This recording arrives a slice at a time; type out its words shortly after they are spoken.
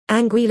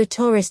Anguilla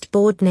Tourist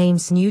Board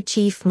names new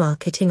Chief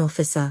Marketing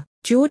Officer.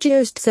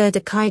 Georgios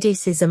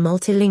Tserdakidis is a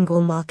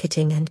multilingual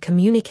marketing and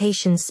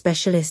communications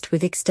specialist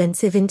with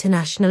extensive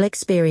international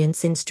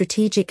experience in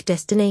strategic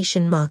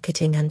destination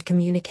marketing and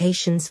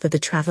communications for the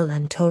travel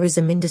and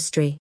tourism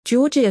industry.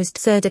 Georgios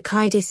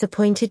Tserdakidis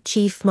appointed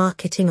Chief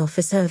Marketing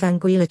Officer of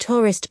Anguilla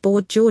Tourist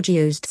Board.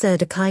 Georgios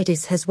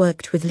Tserdakidis has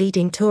worked with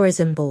leading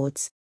tourism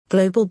boards,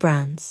 global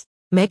brands,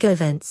 mega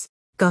events,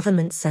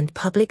 governments and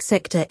public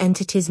sector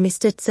entities.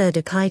 Mr.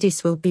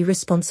 Tserdakidis will be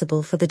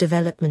responsible for the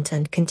development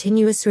and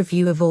continuous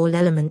review of all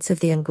elements of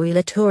the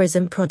Anguilla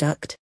tourism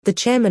product. The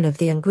chairman of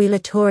the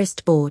Anguilla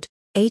Tourist Board,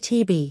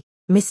 ATB,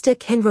 Mr.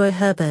 Kenroy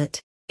Herbert,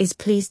 is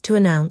pleased to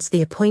announce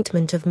the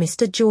appointment of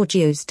Mr.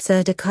 Georgios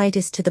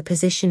Tserdakidis to the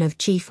position of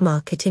Chief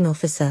Marketing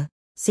Officer,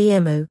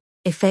 CMO,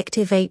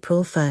 effective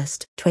April 1,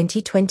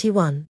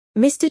 2021.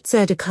 Mr.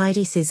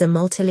 Tserdakidis is a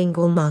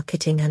multilingual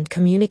marketing and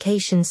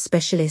communications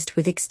specialist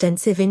with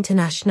extensive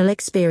international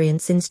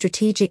experience in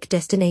strategic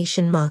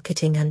destination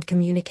marketing and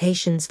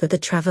communications for the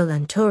travel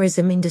and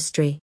tourism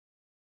industry.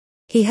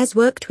 He has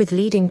worked with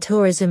leading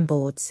tourism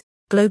boards,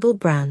 global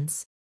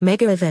brands,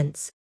 mega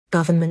events,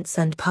 governments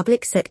and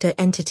public sector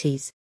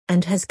entities,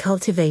 and has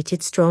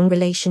cultivated strong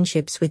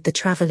relationships with the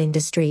travel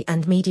industry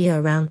and media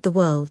around the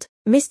world.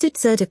 Mr.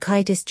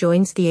 Tserdakidis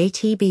joins the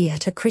ATB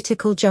at a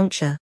critical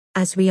juncture,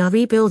 as we are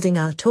rebuilding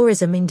our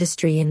tourism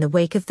industry in the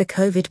wake of the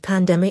COVID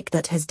pandemic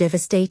that has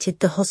devastated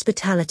the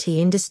hospitality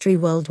industry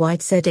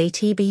worldwide, said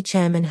ATB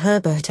Chairman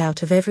Herbert.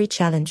 Out of every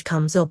challenge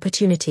comes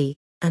opportunity,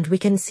 and we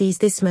can seize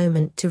this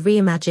moment to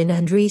reimagine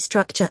and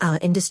restructure our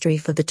industry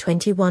for the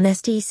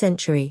 21st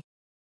century.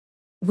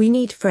 We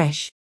need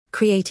fresh,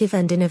 creative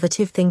and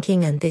innovative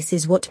thinking, and this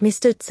is what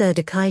Mr.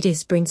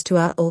 Tserdakidis brings to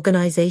our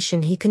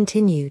organization, he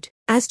continued.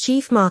 As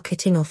Chief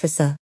Marketing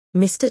Officer,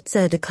 Mr.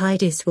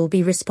 Tserdakidis will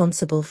be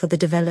responsible for the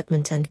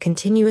development and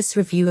continuous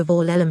review of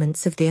all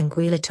elements of the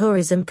Anguilla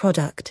tourism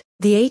product.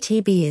 The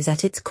ATB is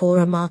at its core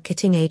a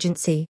marketing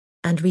agency,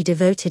 and we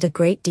devoted a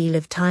great deal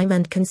of time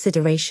and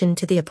consideration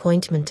to the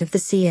appointment of the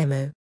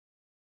CMO.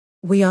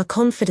 We are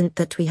confident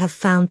that we have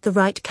found the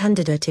right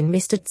candidate in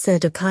Mr.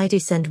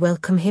 Tserdakidis and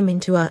welcome him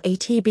into our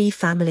ATB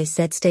family,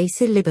 said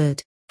Stacey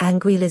Libbard,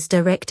 Anguilla's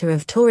Director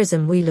of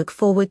Tourism. We look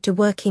forward to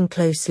working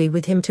closely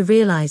with him to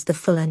realize the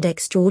full and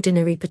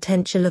extraordinary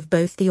potential of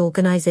both the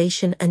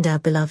organization and our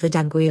beloved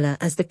Anguilla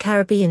as the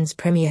Caribbean's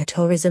premier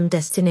tourism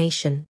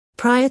destination.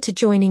 Prior to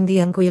joining the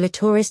Anguilla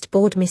Tourist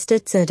Board,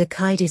 Mr.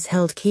 Tserdakidis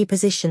held key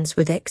positions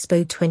with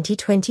Expo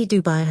 2020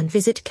 Dubai and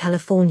Visit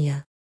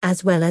California,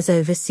 as well as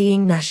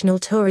overseeing National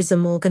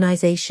Tourism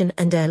Organization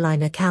and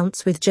airline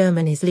accounts with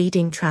Germany's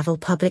leading travel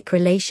public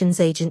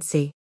relations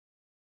agency.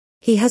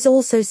 He has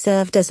also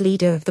served as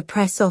leader of the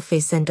press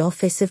office and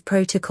Office of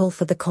Protocol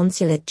for the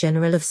Consulate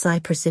General of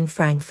Cyprus in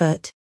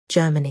Frankfurt,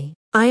 Germany.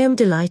 I am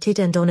delighted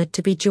and honored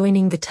to be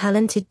joining the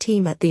talented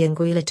team at the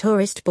Anguilla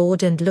Tourist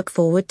Board and look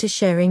forward to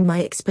sharing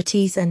my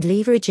expertise and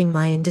leveraging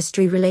my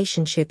industry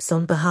relationships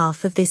on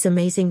behalf of this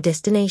amazing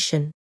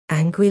destination,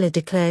 Anguilla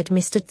declared.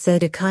 Mr.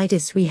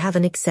 Tserdakidis, we have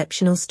an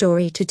exceptional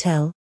story to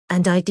tell,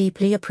 and I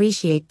deeply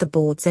appreciate the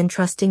board's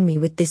entrusting me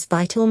with this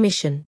vital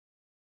mission.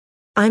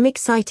 I'm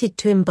excited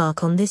to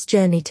embark on this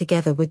journey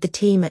together with the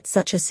team at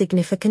such a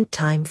significant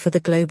time for the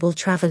global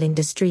travel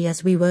industry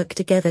as we work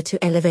together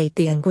to elevate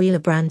the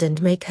Anguilla brand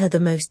and make her the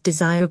most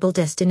desirable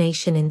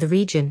destination in the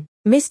region.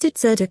 Mr.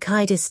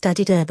 Tserdakidis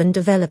studied urban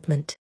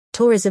development,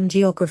 tourism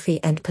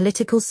geography and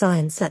political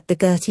science at the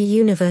Goethe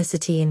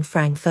University in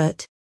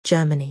Frankfurt,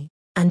 Germany,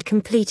 and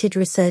completed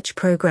research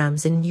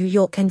programs in New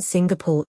York and Singapore.